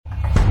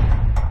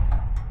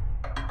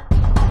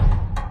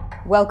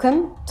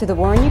Welcome to the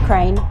War in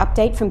Ukraine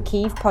Update from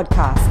Kyiv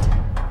podcast.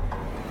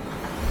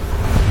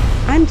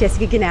 I'm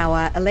Jessica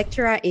Ganawa, a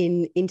lecturer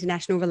in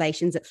international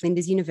relations at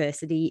Flinders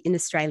University in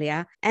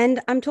Australia, and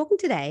I'm talking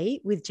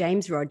today with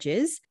James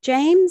Rodgers.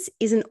 James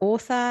is an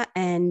author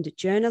and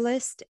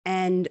journalist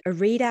and a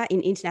reader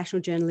in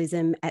international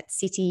journalism at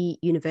City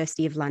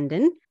University of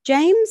London.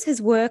 James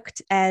has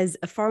worked as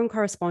a foreign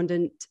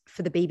correspondent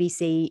for the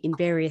BBC in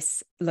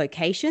various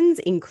locations,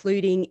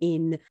 including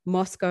in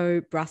Moscow,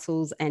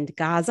 Brussels, and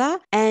Gaza.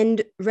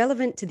 And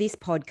relevant to this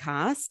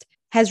podcast,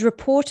 has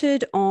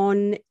reported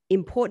on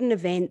important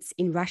events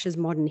in Russia's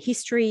modern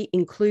history,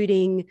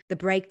 including the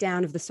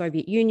breakdown of the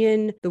Soviet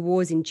Union, the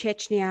wars in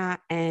Chechnya,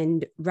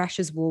 and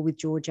Russia's war with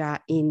Georgia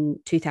in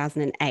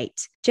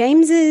 2008.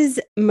 James's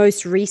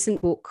most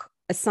recent book,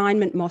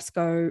 Assignment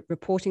Moscow,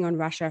 Reporting on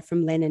Russia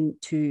from Lenin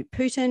to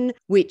Putin,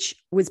 which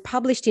was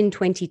published in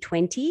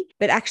 2020,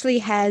 but actually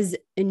has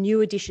a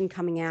new edition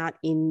coming out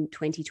in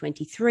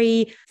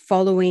 2023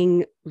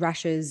 following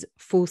Russia's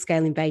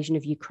full-scale invasion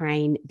of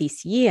Ukraine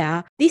this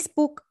year. This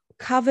book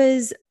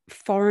covers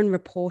foreign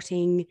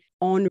reporting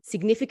on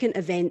significant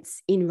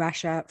events in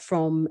Russia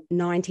from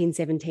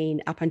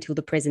 1917 up until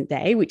the present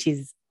day, which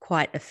is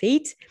quite a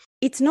feat.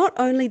 It's not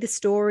only the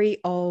story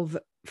of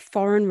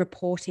foreign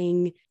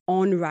reporting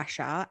on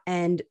Russia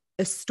and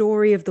a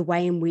story of the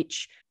way in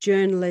which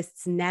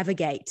journalists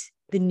navigate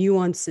the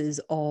nuances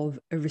of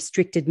a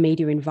restricted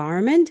media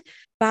environment,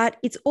 but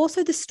it's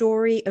also the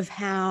story of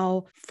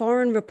how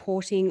foreign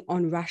reporting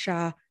on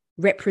Russia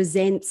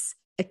represents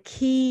a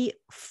key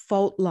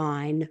fault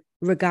line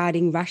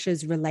regarding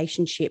Russia's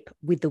relationship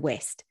with the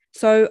West.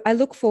 So I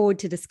look forward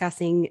to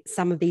discussing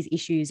some of these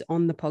issues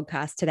on the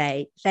podcast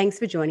today. Thanks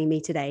for joining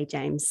me today,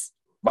 James.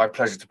 My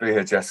pleasure to be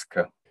here,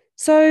 Jessica.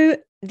 So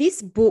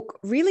this book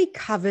really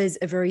covers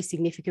a very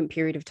significant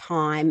period of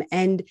time,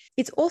 and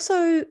it's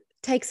also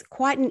takes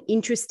quite an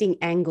interesting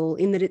angle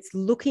in that it's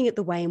looking at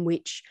the way in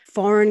which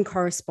foreign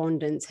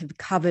correspondents have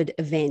covered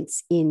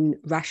events in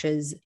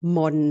Russia's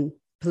modern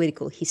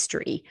political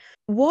history.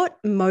 What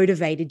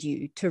motivated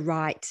you to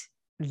write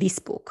this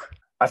book?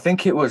 I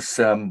think it was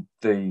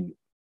the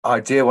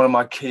idea, one of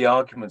my key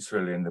arguments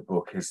really in the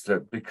book is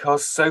that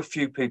because so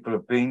few people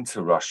have been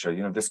to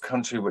Russia, this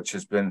country which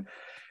has been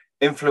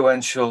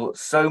influential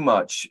so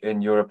much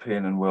in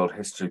European and world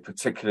history,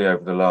 particularly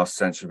over the last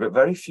century, but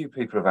very few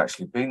people have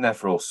actually been there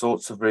for all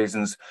sorts of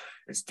reasons.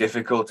 It's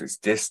difficult, it's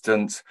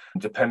distant.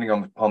 Depending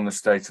upon the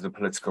state of the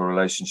political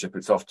relationship,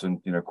 it's often,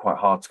 quite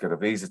hard to get a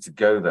visa to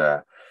go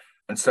there.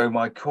 And so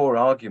my core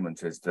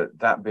argument is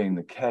that being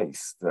the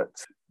case,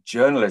 that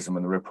journalism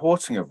and the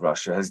reporting of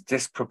Russia has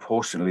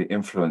disproportionately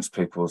influenced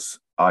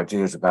people's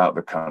ideas about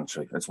the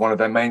country. It's one of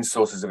their main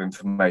sources of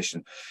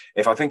information.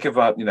 If I think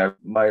about,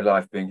 my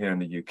life being here in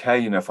the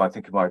UK, if I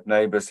think of my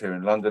neighbours here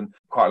in London,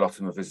 quite a lot of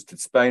them have visited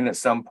Spain at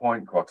some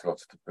point, quite a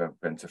lot have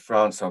been to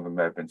France, some of them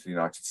may have been to the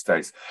United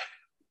States.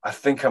 I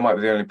think I might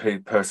be the only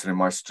person in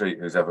my street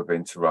who's ever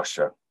been to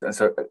Russia. And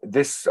so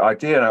this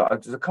idea,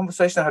 there's a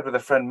conversation I had with a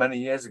friend many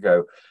years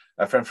ago,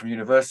 a friend from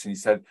university. He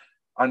said,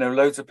 I know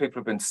loads of people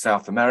have been to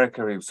South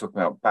America. He was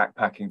talking about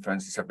backpacking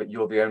friends. He said, but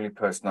you're the only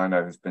person I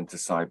know who's been to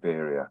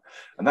Siberia.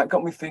 And that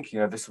got me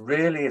thinking, this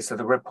really is, so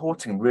the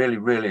reporting really,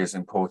 really is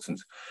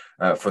important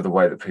for the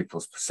way that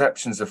people's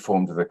perceptions are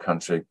formed of the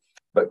country.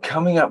 But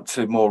coming up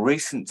to more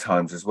recent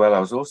times as well, I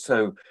was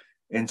also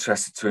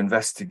interested to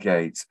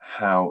investigate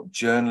how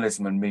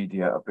journalism and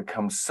media have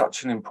become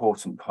such an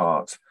important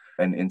part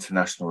in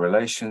international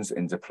relations,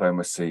 in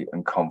diplomacy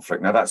and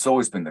conflict. Now, that's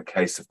always been the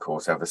case, of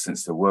course, ever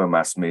since there were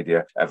mass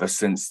media, ever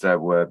since there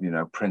were,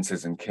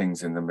 princes and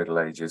kings in the Middle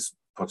Ages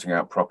putting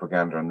out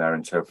propaganda and their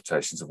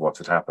interpretations of what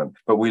had happened.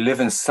 But we live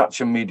in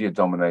such a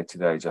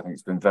media-dominated age. I think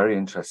it's been very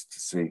interesting to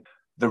see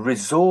the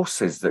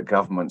resources that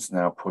governments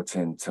now put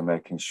into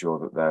making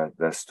sure that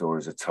their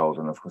stories are told.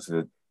 And of course,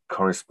 the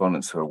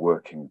correspondents who are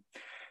working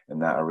in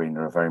that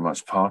arena are very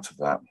much part of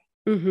that.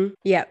 Mm-hmm.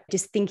 Yeah,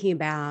 just thinking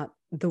about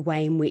the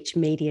way in which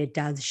media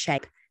does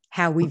shape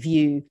how we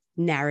view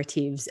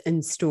narratives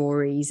and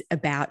stories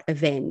about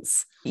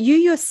events. You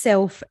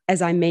yourself,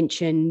 as I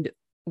mentioned,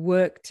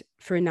 worked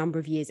for a number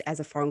of years as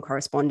a foreign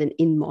correspondent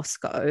in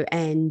Moscow,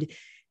 and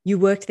you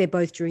worked there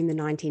both during the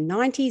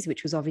 1990s,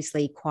 which was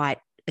obviously quite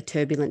a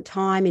turbulent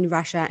time in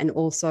Russia, and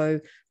also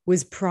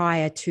was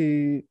prior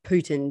to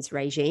Putin's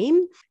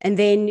regime. And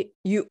then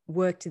you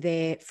worked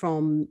there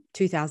from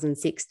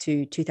 2006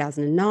 to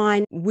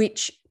 2009,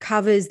 which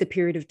covers the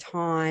period of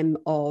time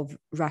of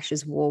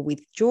Russia's war with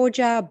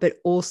Georgia, but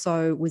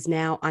also was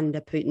now under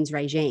Putin's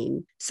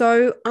regime.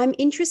 So I'm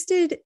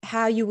interested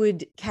how you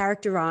would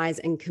characterize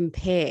and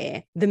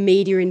compare the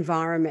media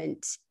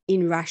environment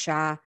in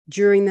Russia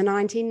during the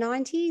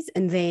 1990s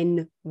and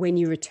then when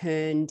you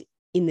returned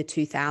in the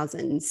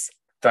 2000s.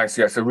 Thanks.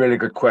 Yeah, it's a really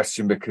good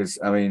question because,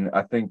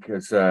 I think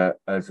as a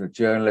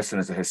journalist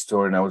and as a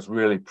historian, I was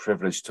really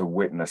privileged to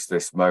witness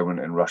this moment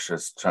in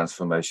Russia's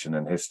transformation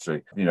in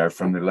history,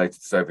 from the later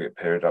Soviet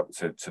period up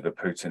to the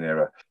Putin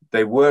era.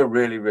 They were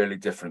really, really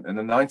different. In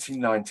the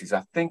 1990s,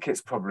 I think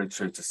it's probably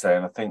true to say,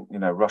 and I think,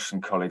 Russian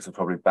colleagues will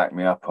probably back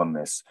me up on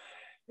this,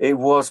 It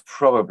was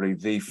probably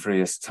the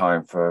freest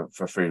time for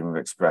freedom of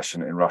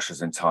expression in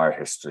Russia's entire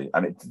history.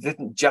 And it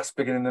didn't just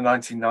begin in the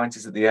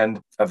 1990s at the end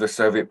of the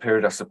Soviet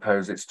period, I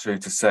suppose it's true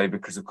to say,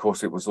 because, of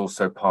course, it was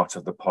also part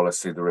of the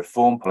policy, the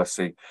reform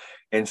policy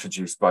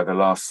introduced by the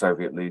last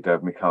Soviet leader,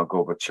 Mikhail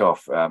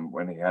Gorbachev,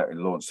 when he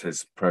launched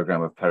his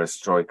program of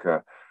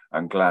perestroika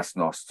and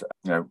glasnost,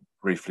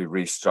 briefly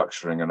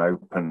restructuring and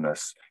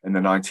openness in the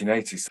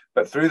 1980s.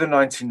 But through the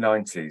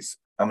 1990s,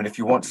 I mean, if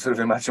you want to sort of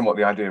imagine what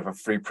the idea of a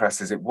free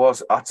press is, it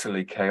was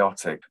utterly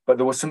chaotic. But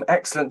there was some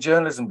excellent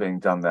journalism being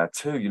done there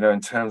too,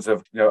 in terms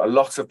of, a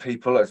lot of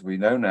people, as we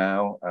know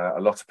now, a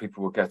lot of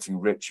people were getting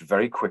rich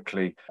very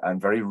quickly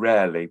and very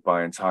rarely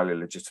by entirely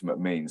legitimate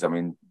means. I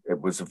mean, it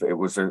was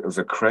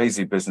a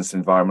crazy business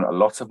environment, a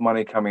lot of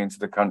money coming into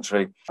the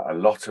country, a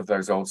lot of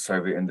those old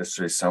Soviet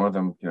industries, some of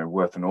them,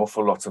 worth an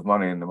awful lot of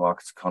money in the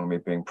market economy,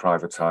 being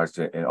privatized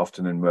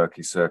often in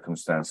murky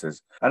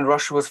circumstances. And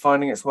Russia was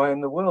finding its way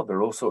in the world. There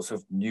are all sorts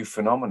of new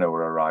phenomena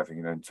were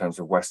arriving, in terms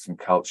of Western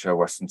culture,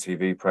 Western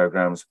TV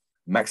programs.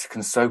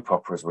 Mexican soap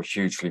operas were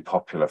hugely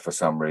popular for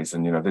some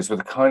reason. These were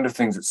the kind of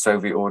things that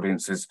Soviet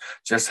audiences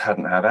just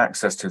hadn't had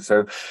access to.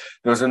 So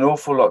there was an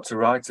awful lot to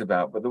write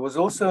about, but there was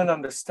also an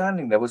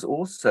understanding. There was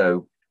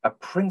also a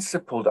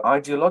principled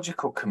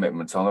ideological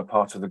commitment on the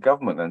part of the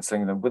government then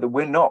saying that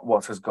we're not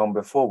what has gone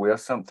before, we are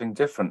something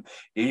different.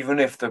 Even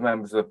if the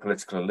members of the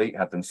political elite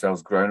had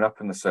themselves grown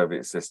up in the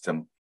Soviet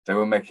system, they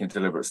were making a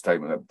deliberate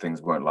statement that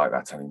things weren't like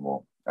that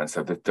anymore. And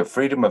so the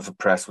freedom of the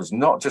press was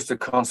not just a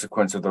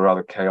consequence of the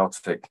rather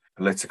chaotic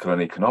political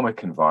and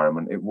economic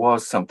environment. It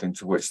was something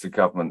to which the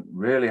government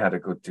really had a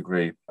good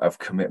degree of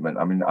commitment.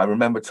 I mean, I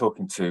remember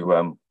talking to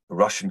a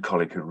Russian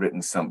colleague who'd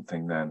written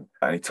something then,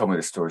 and he told me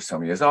this story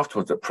some years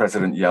afterwards that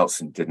President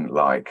Yeltsin didn't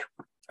like.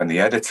 And the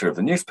editor of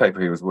the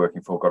newspaper he was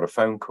working for got a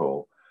phone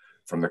call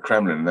from the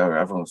Kremlin, and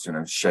everyone's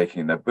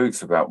shaking in their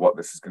boots about what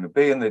this is going to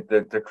be. And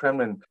the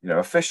Kremlin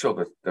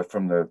official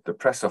from the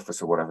press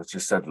office or whatever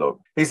just said, look,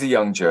 he's a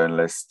young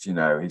journalist,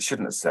 he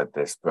shouldn't have said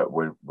this, but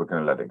we're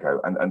going to let it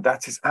go. And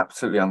that is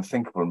absolutely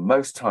unthinkable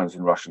most times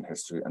in Russian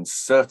history, and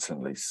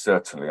certainly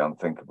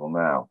unthinkable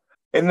now.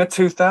 In the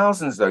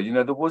 2000s,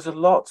 though, there was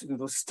there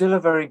was still a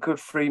very good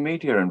free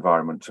media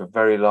environment to a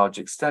very large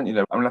extent.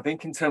 I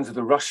think in terms of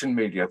the Russian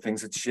media,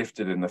 things had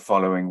shifted in the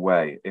following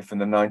way. If in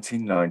the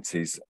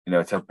 1990s,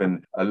 it had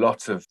been a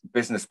lot of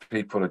business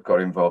people had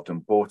got involved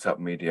and bought up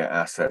media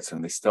assets,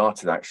 and they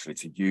started actually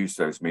to use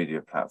those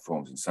media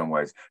platforms in some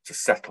ways to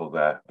settle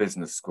their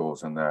business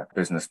scores and their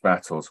business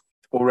battles.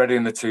 Already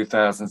in the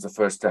 2000s, the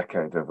first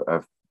decade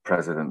of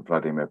President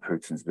Vladimir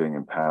Putin's being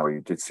in power,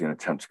 you did see an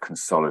attempt to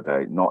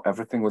consolidate. Not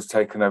everything was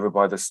taken over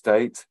by the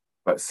state,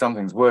 but some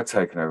things were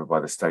taken over by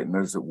the state, and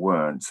those that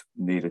weren't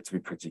needed to be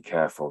pretty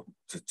careful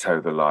to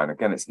toe the line.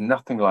 Again, it's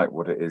nothing like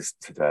what it is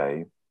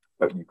today,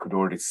 but you could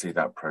already see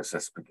that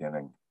process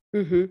beginning.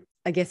 Mm-hmm.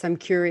 I guess I'm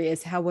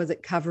curious, how was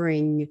it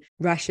covering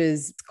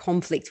Russia's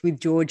conflict with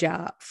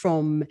Georgia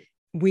from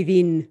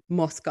within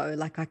Moscow?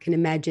 Like, I can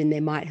imagine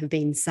there might have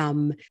been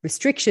some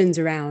restrictions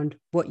around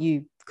what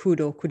you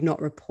could or could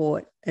not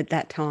report at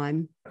that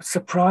time.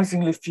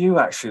 Surprisingly few,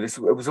 actually.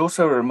 It was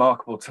also a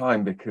remarkable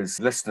time because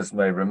listeners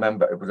may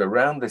remember it was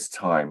around this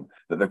time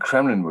that the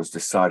Kremlin was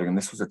deciding, and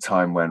this was a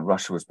time when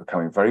Russia was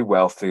becoming very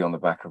wealthy on the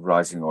back of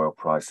rising oil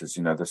prices.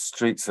 The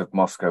streets of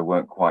Moscow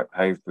weren't quite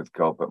paved with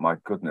gold, but my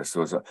goodness,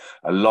 there was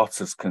a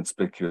lot of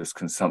conspicuous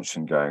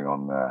consumption going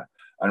on there.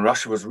 And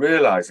Russia was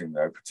realizing,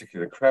 though,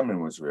 particularly the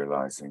Kremlin was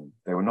realizing,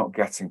 they were not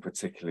getting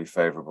particularly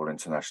favorable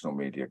international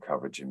media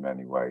coverage in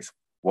many ways.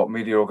 What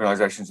media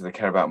organizations do they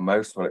care about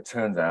most? Well, it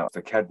turns out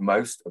they cared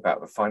most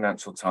about the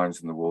Financial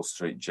Times and the Wall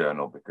Street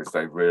Journal because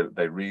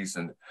they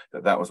reasoned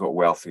that was what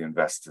wealthy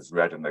investors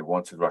read, and they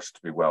wanted Russia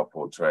to be well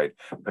portrayed,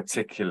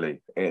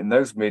 particularly in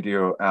those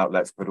media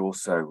outlets, but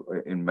also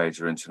in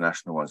major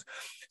international ones.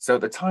 So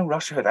at the time,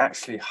 Russia had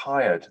actually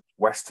hired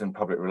Western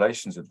public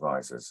relations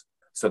advisors.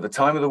 So at the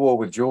time of the war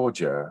with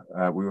Georgia,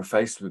 we were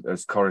faced with,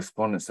 as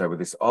correspondents there, with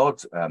this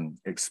odd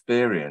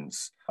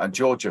experience. And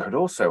Georgia had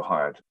also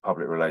hired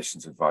public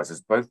relations advisors.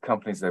 Both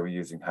companies they were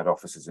using had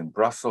offices in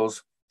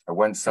Brussels. I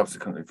went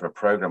subsequently for a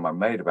program I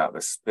made about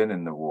the spin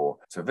in the war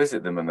to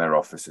visit them in their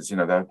offices.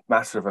 They're a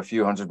matter of a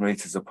few hundred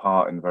meters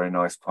apart in a very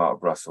nice part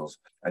of Brussels.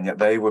 And yet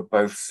they were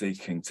both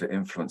seeking to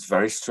influence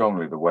very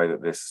strongly the way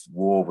that this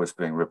war was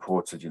being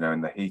reported,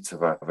 in the heat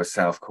of a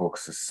South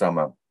Caucasus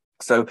summer.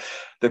 So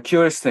the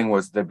curious thing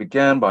was they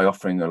began by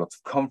offering a lot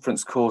of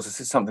conference calls.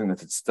 This is something that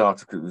had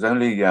started because it was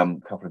only a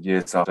couple of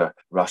years after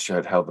Russia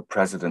had held the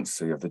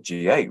presidency of the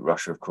G8.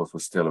 Russia, of course,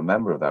 was still a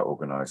member of that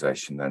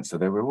organization then. So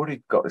they were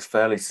already got this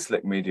fairly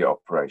slick media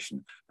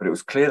operation, but it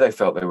was clear they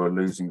felt they were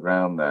losing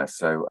ground there.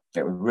 So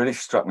it really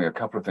struck me a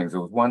couple of things.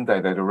 There was one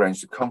day they'd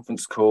arranged a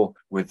conference call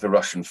with the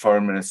Russian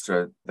foreign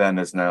minister, then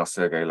as now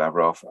Sergei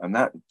Lavrov, and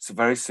that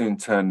very soon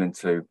turned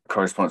into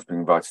correspondents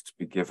being invited to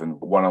be given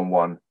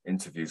one-on-one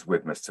interviews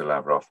with Mr.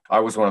 Lavrov. I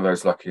was one of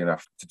those lucky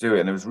enough to do it,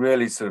 and it was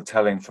really sort of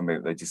telling for me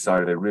that they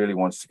decided they really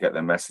wanted to get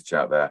their message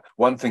out there.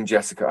 One thing,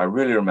 Jessica, I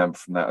really remember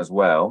from that as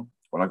well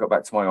when I got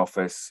back to my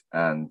office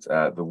and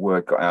the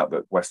word got out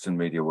that Western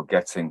media were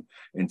getting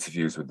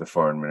interviews with the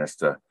foreign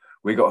minister,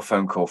 we got a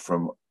phone call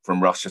from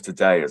Russia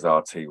Today, as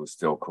RT was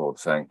still called,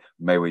 saying,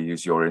 may we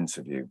use your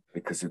interview?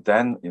 Because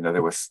then, they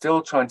were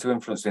still trying to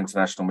influence the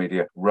international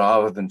media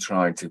rather than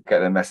trying to get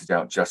their message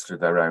out just through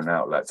their own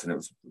outlets. And it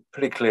was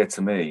pretty clear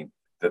to me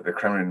that the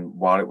Kremlin,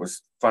 while it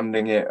was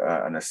funding it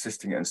and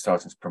assisting it and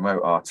starting to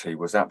promote RT,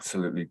 was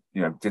absolutely,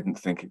 didn't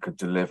think it could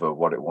deliver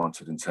what it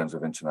wanted in terms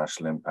of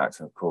international impact.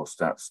 And of course,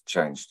 that's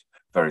changed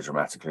very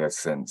dramatically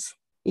since.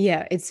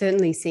 Yeah, it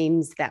certainly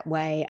seems that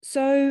way.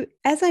 So,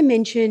 as I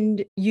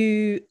mentioned,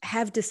 you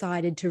have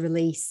decided to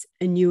release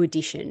a new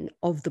edition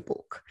of the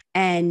book.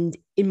 And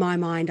in my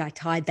mind, I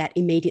tied that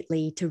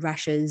immediately to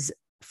Russia's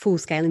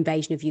full-scale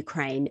invasion of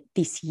Ukraine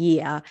this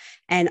year.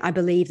 And I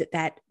believe that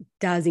that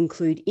does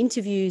include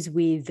interviews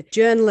with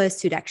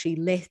journalists who'd actually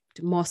left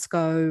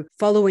Moscow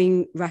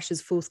following Russia's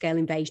full-scale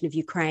invasion of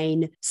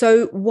Ukraine.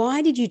 So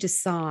why did you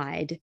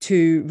decide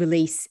to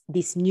release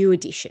this new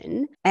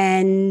edition?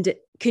 And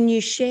can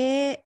you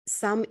share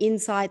some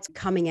insights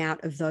coming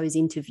out of those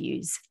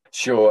interviews?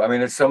 Sure. I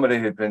mean, as somebody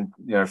who'd been,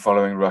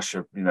 following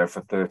Russia,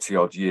 for 30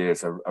 odd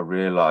years, I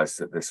realized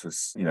that this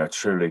was,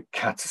 truly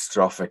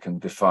catastrophic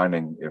and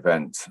defining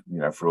event,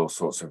 for all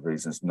sorts of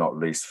reasons, not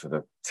least for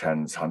the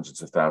tens,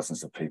 hundreds of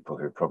thousands of people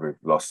who probably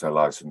lost their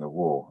lives in the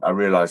war. I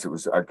realized it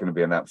was going to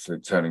be an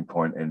absolute turning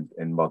point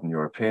in modern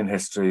European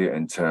history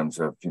in terms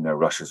of,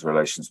 Russia's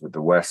relations with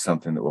the West,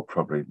 something that will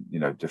probably,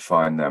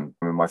 define them.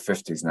 I'm in my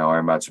 50s now, I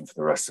imagine, for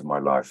the rest of my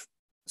life.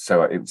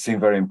 So it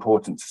seemed very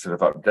important to sort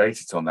of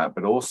update it on that,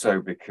 but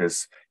also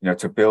because,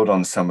 to build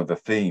on some of the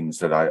themes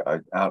that I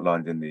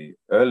outlined in the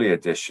early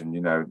edition,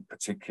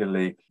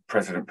 particularly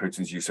President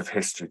Putin's use of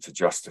history to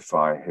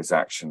justify his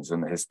actions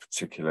and his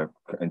particular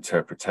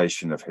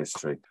interpretation of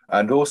history.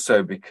 And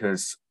also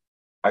because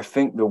I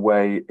think the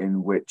way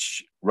in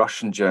which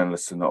Russian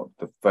journalists are not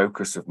the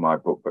focus of my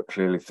book, but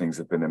clearly things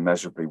have been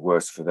immeasurably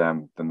worse for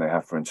them than they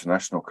have for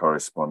international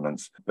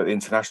correspondents. But the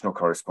international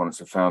correspondents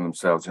have found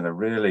themselves in a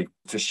really,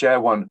 to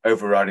share one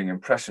overriding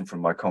impression from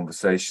my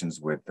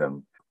conversations with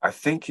them, I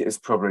think it is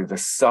probably the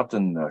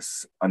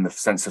suddenness and the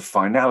sense of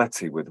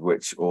finality with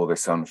which all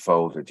this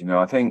unfolded.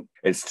 I think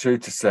it's true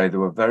to say there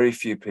were very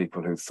few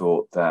people who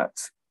thought that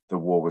the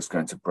war was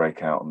going to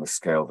break out on the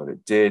scale that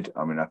it did.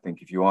 I mean, I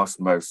think if you ask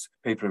most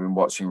people who've been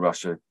watching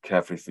Russia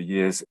carefully for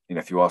years,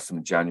 if you asked them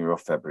in January or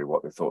February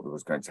what they thought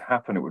was going to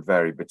happen, it would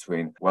vary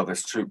between, well,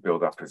 this troop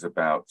buildup is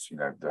about,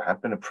 there had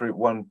been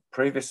one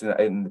previous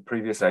in the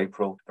previous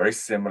April, very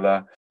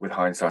similar. With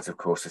hindsight, of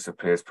course, this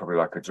appears probably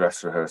like a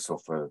dress rehearsal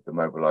for the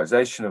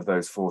mobilization of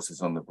those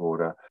forces on the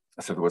border.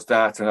 So there was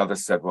that, and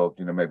others said, well,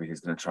 maybe he's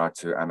going to try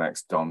to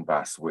annex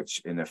Donbass,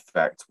 which in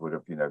effect would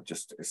have,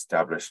 just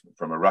established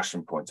from a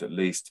Russian point at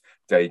least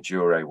de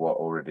jure what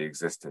already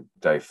existed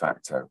de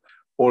facto.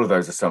 All of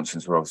those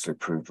assumptions were obviously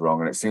proved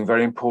wrong, and it seemed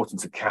very important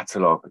to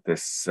catalogue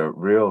this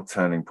real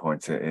turning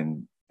point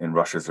in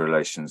Russia's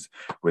relations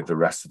with the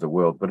rest of the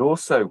world. But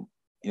also,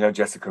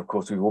 Jessica, of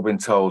course, we've all been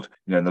told,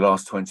 in the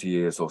last 20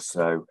 years or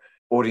so,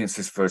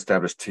 audiences for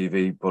established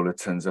TV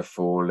bulletins are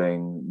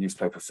falling,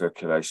 newspaper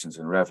circulations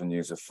and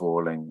revenues are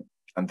falling.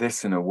 And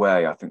this, in a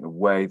way, I think the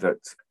way that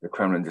the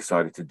Kremlin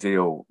decided to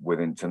deal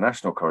with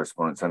international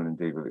correspondence and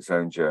indeed with its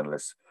own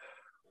journalists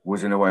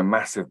was, in a way, a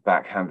massive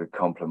backhanded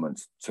compliment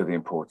to the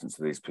importance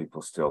that these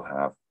people still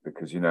have.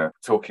 Because,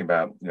 talking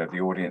about, the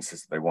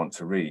audiences that they want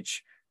to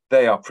reach,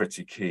 they are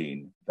pretty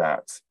keen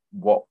that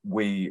what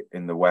we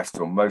in the West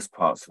or most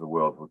parts of the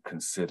world would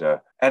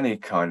consider any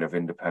kind of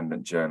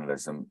independent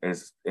journalism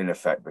is in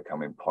effect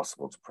become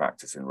impossible to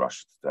practice in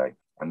Russia today.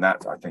 And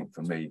that, I think,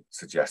 for me,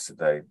 suggests that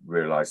they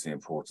realize the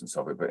importance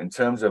of it. But in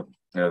terms of,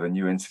 the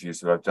new interviews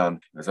that I've done,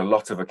 there's a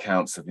lot of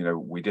accounts of,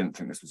 we didn't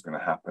think this was going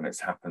to happen. It's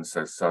happened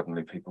so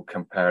suddenly, people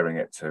comparing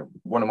it to,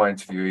 one of my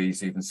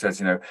interviewees even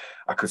says,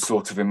 I could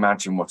sort of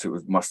imagine what it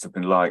must have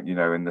been like,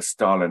 in the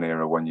Stalin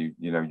era when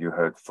you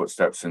heard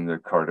footsteps in the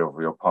corridor of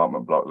your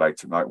apartment block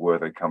late at night. Were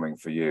they coming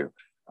for you?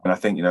 And I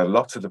think, a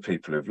lot of the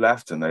people who've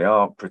left, and they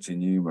are pretty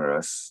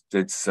numerous,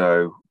 did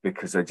so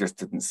because they just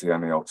didn't see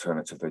any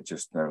alternative. They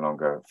just no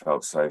longer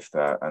felt safe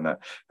there. And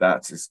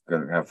that is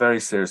going to have very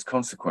serious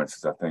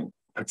consequences, I think,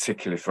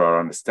 particularly for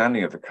our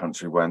understanding of the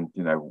country when,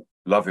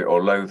 love it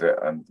or loathe it.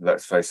 And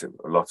let's face it,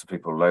 a lot of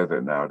people loathe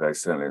it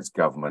nowadays, certainly its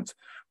government.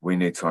 We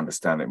need to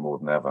understand it more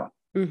than ever.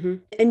 Mm-hmm.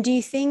 And do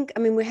you think,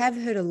 we have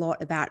heard a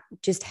lot about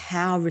just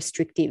how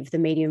restrictive the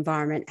media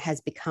environment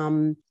has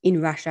become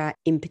in Russia,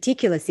 in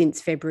particular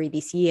since February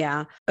this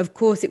year. Of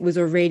course, it was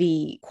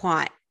already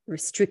quite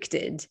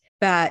restricted,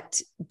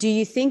 but do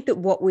you think that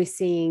what we're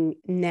seeing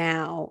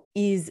now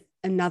is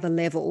another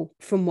level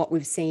from what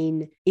we've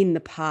seen in the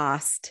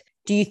past?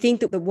 Do you think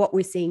that what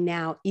we're seeing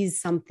now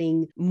is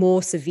something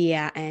more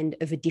severe and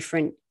of a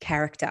different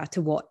character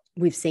to what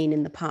we've seen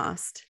in the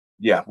past?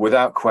 Yeah,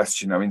 without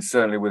question. I mean,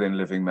 certainly within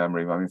living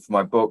memory. I mean, for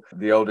my book,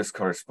 the oldest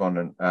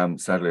correspondent,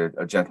 sadly,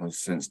 a gentleman who's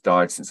since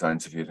died since I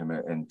interviewed him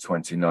in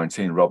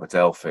 2019, Robert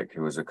Elphick,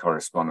 who was a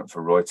correspondent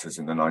for Reuters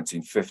in the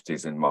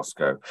 1950s in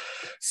Moscow.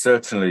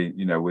 Certainly,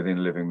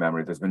 within living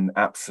memory, there's been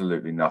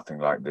absolutely nothing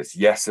like this.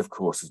 Yes, of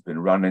course, there's been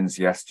run-ins.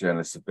 Yes,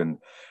 journalists have been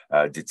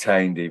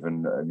detained,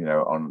 even,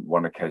 on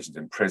one occasion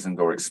imprisoned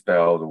or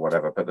expelled or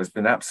whatever. But there's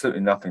been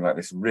absolutely nothing like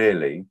this,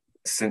 really,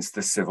 since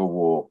the Civil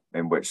War,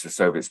 in which the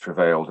Soviets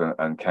prevailed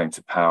and came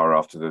to power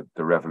after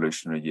the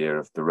revolutionary year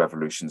of the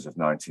revolutions of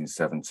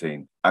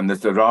 1917. And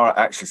there are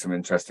actually some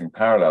interesting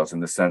parallels in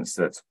the sense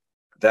that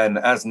then,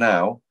 as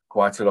now,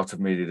 quite a lot of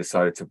media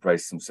decided to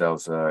base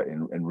themselves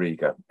in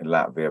Riga, in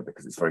Latvia,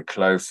 because it's very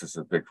close. There's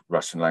a big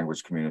Russian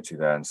language community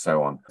there and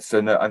so on.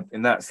 So no,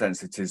 in that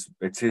sense, it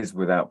is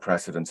without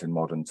precedent in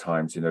modern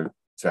times,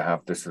 to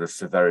have this sort of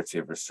severity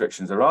of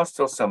restrictions. There are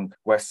still some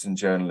Western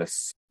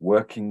journalists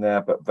working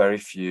there, but very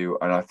few.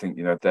 And I think,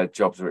 their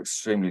jobs are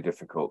extremely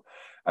difficult.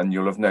 And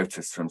you'll have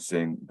noticed from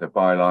seeing the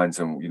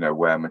bylines and,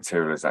 where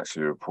material is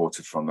actually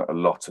reported from, that a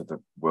lot of the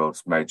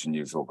world's major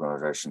news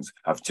organizations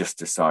have just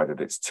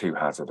decided it's too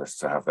hazardous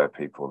to have their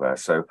people there.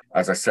 So,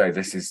 as I say,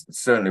 this is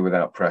certainly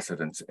without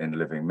precedent in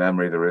living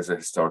memory. There is a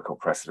historical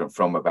precedent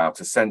from about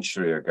a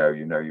century ago.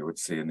 You would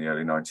see in the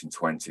early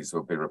 1920s,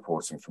 there'll be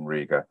reporting from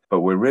Riga.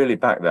 But we're really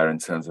back there in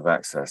terms of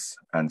access.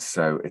 And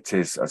so it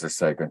is, as I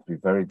say, going to be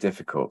very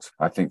difficult,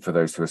 I think, for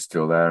those who are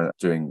still there,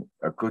 doing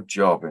a good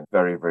job in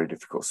very, very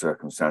difficult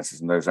circumstances.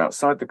 And those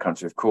outside the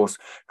country, of course,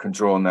 can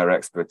draw on their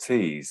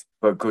expertise,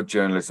 but good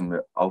journalism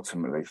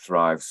ultimately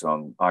thrives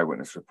on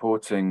eyewitness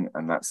reporting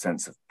and that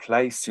sense of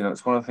place.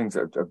 It's one of the things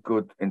that a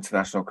good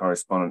international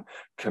correspondent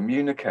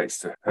communicates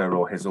to her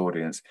or his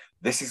audience.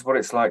 This is what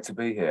it's like to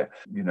be here.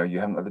 You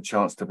haven't had the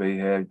chance to be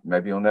here.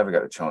 Maybe you'll never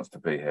get the chance to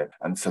be here.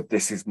 And so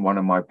this is one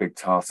of my big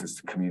tasks, is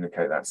to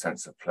communicate that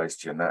sense of place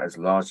to you. And that is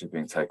largely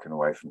being taken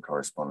away from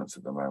correspondence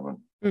at the moment.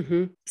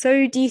 Mm-hmm.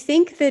 So do you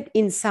think that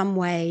in some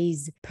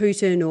ways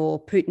Putin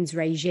or Putin's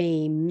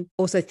regime,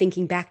 also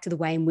thinking back to the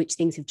way in which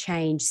things have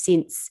changed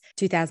since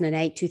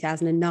 2008,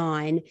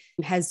 2009,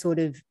 has sort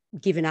of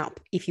given up,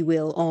 if you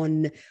will,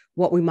 on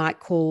what we might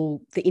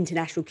call the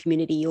international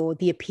community or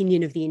the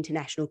opinion of the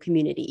international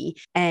community,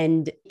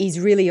 and is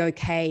really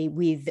okay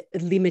with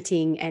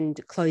limiting and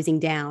closing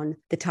down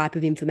the type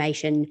of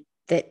information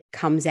that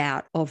comes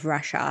out of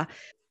Russia?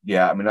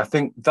 Yeah, I mean, I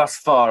think thus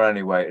far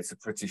anyway, it's a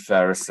pretty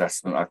fair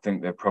assessment. I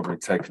think they've probably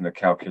taken the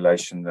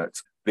calculation that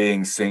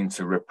being seen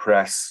to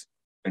repress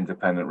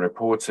independent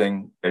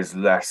reporting is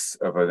less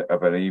of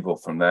an evil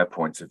from their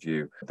point of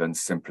view than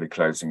simply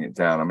closing it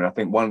down. I mean, I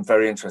think one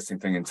very interesting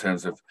thing in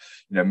terms of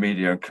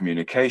media and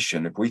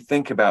communication, if we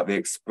think about the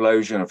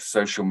explosion of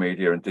social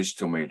media and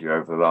digital media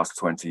over the last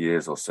 20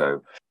 years or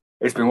so,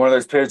 it's been one of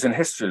those periods in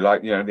history,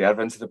 like, the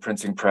advent of the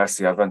printing press,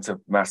 the advent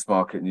of mass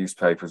market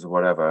newspapers or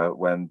whatever,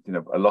 when,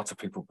 a lot of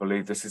people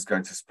believe this is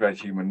going to spread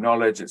human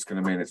knowledge. It's going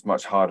to mean it's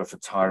much harder for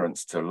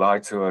tyrants to lie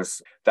to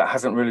us. That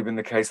hasn't really been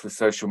the case with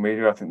social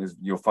media. I think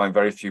you'll find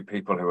very few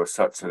people who are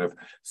such sort of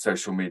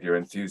social media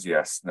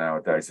enthusiasts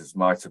nowadays as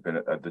might have been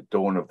at the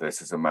dawn of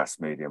this as a mass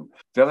medium.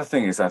 The other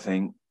thing is, I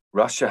think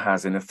Russia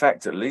has, in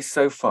effect, at least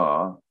so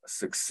far,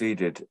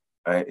 succeeded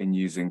in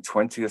using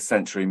 20th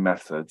century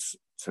methods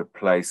to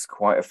place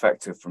quite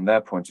effective, from their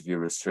point of view,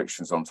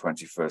 restrictions on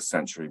 21st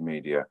century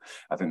media.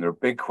 I think there are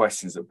bigger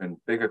questions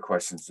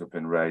that have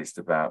been raised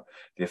about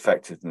the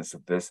effectiveness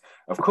of this.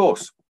 Of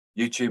course,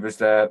 YouTube is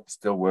there,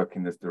 still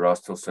working. There are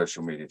still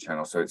social media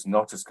channels, so it's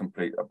not as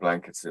complete a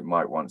blanket as it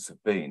might once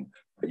have been.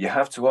 But you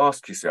have to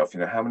ask yourself,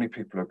 how many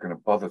people are going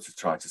to bother to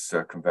try to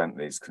circumvent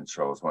these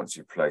controls once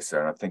you place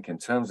there? And I think in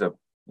terms of,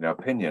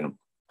 opinion,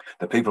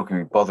 the people can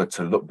be bothered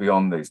to look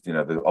beyond these,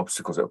 the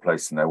obstacles that are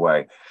placed in their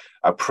way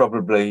are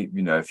probably,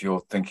 if you're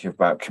thinking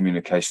about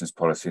communications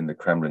policy in the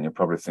Kremlin, you're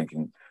probably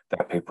thinking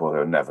that people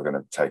are never going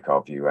to take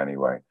our view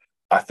anyway.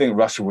 I think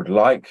Russia would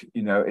like,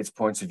 its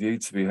point of view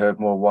to be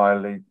heard more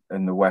widely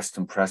in the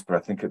Western press, but I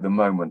think at the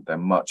moment they're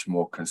much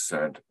more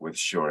concerned with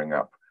shoring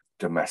up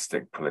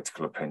domestic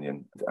political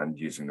opinion and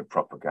using the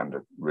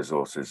propaganda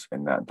resources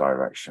in that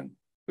direction.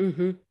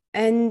 Mm-hmm.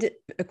 And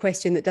a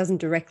question that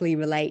doesn't directly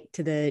relate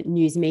to the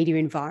news media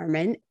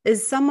environment,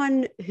 as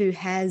someone who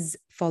has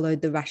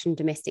followed the Russian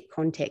domestic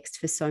context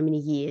for so many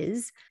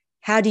years,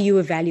 how do you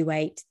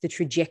evaluate the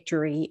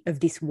trajectory of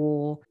this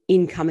war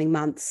in coming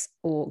months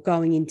or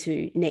going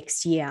into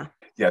next year?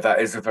 Yeah,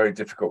 that is a very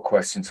difficult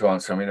question to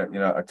answer. I mean,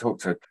 I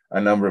talked to a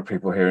number of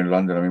people here in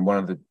London. I mean, one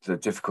of the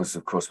difficulties,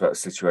 of course, about the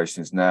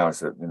situation is now is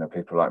that,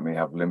 people like me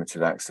have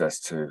limited access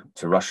to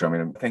Russia. I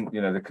mean, I think,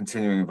 the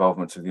continuing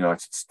involvement of the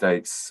United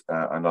States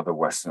and other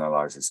Western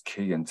allies is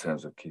key in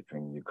terms of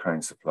keeping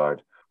Ukraine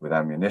supplied with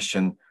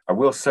ammunition. I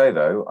will say,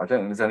 though, I don't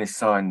think there's any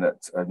sign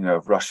that,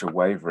 of Russia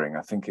wavering.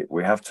 I think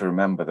we have to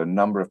remember the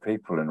number of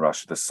people in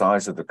Russia, the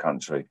size of the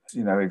country,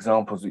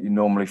 examples that you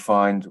normally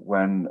find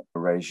when a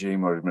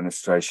regime or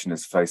administration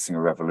is facing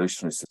a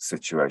revolutionary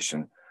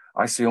situation.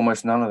 I see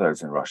almost none of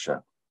those in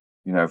Russia.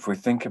 If we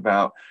think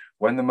about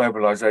when the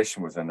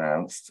mobilization was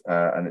announced,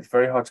 and it's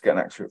very hard to get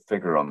an accurate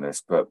figure on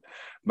this, but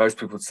most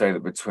people would say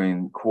that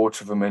between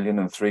 250,000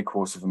 and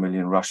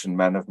 750,000 Russian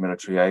men of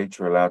military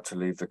age are allowed to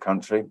leave the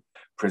country.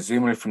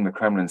 Presumably from the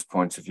Kremlin's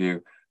point of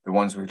view, the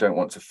ones we don't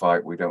want to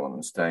fight, we don't want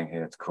them staying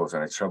here to cause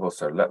any trouble,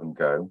 so let them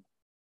go.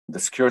 The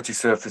security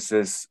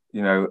services,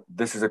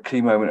 this is a key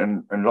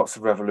moment in lots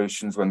of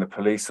revolutions when the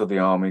police or the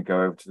army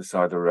go over to the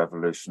side of the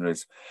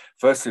revolutionaries.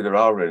 Firstly, there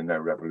are really no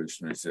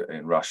revolutionaries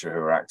in Russia who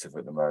are active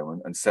at the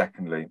moment. And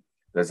secondly,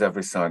 there's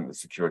every sign that the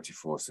security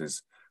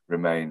forces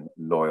remain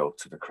loyal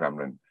to the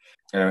Kremlin.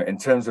 In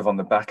terms of on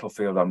the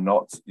battlefield, I'm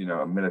not,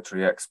 a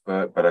military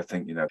expert, but I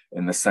think,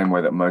 in the same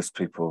way that most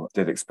people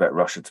did expect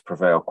Russia to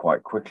prevail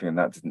quite quickly, and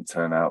that didn't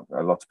turn out,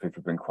 a lot of people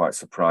have been quite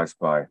surprised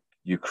by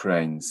the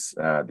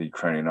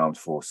Ukrainian armed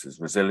forces'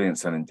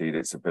 resilience and indeed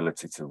its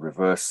ability to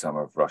reverse some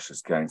of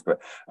Russia's gains.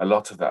 But a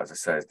lot of that, as I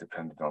say, is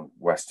dependent on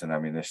Western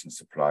ammunition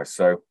supply.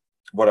 So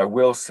what I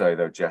will say,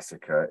 though,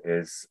 Jessica,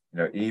 is,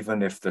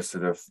 even if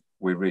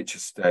we reach a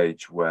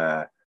stage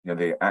where,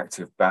 the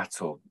active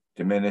battle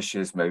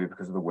diminishes, maybe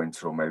because of the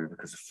winter or maybe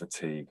because of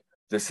fatigue,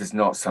 this is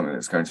not something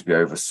that's going to be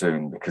over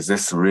soon, because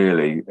this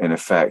really, in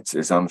effect,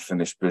 is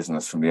unfinished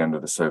business from the end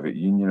of the Soviet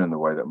Union, and the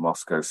way that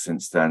Moscow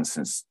since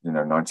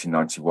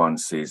 1991,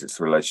 sees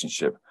its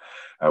relationship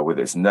with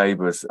its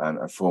neighbors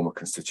and former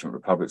constituent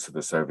republics of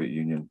the Soviet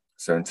Union.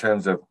 So in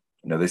terms of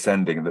this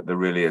ending, that there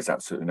really is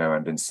absolutely no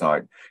end in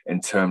sight in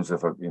terms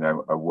of a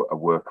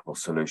workable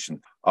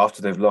solution.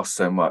 After they've lost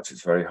so much,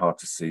 it's very hard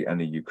to see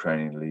any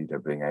Ukrainian leader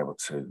being able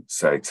to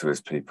say to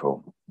his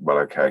people, well,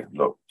 okay,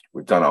 look,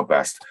 we've done our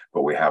best,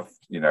 but we have,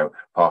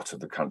 part of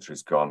the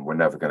country's gone. We're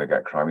never going to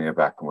get Crimea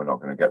back, and we're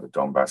not going to get the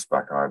Donbass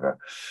back either.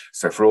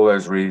 So for all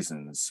those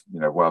reasons,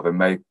 while there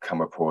may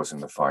come a pause in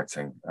the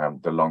fighting,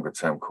 the longer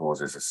term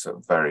causes are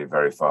very,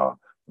 very far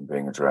from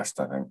being addressed,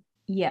 I think.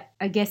 Yeah,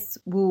 I guess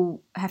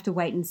we'll have to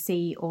wait and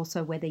see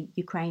also whether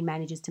Ukraine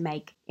manages to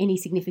make any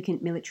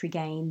significant military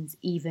gains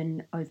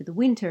even over the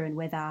winter, and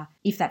whether,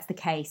 if that's the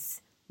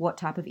case, what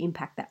type of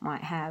impact that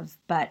might have.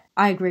 But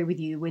I agree with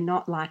you, we're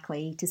not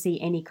likely to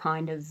see any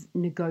kind of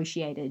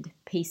negotiated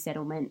peace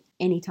settlement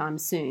anytime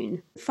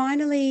soon.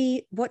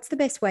 Finally, what's the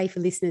best way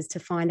for listeners to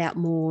find out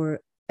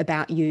more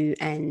about you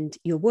and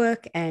your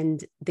work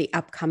and the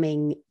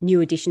upcoming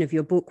new edition of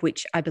your book,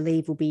 which I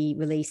believe will be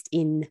released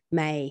in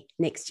May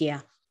next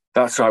year?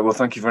 That's right. Well,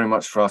 thank you very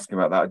much for asking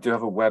about that. I do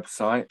have a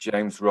website,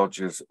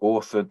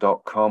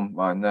 jamesrodgersauthor.com.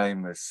 My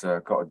name has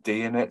got a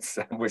D in it,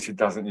 which it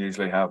doesn't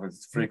usually have.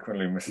 It's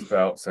frequently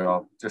misspelt, so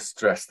I'll just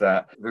stress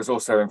that. There's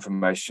also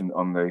information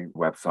on the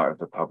website of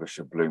the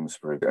publisher,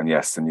 Bloomsbury. And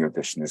yes, the new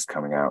edition is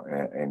coming out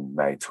in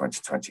May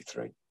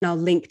 2023. And I'll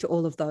link to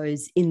all of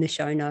those in the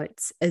show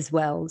notes as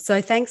well.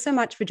 So thanks so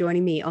much for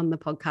joining me on the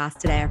podcast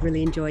today. I've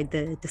really enjoyed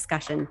the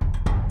discussion.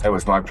 It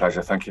was my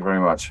pleasure. Thank you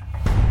very much.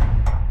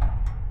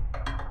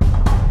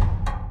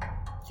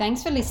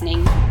 Thanks for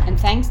listening, and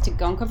thanks to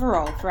Gonka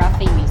Varol for our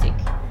theme music.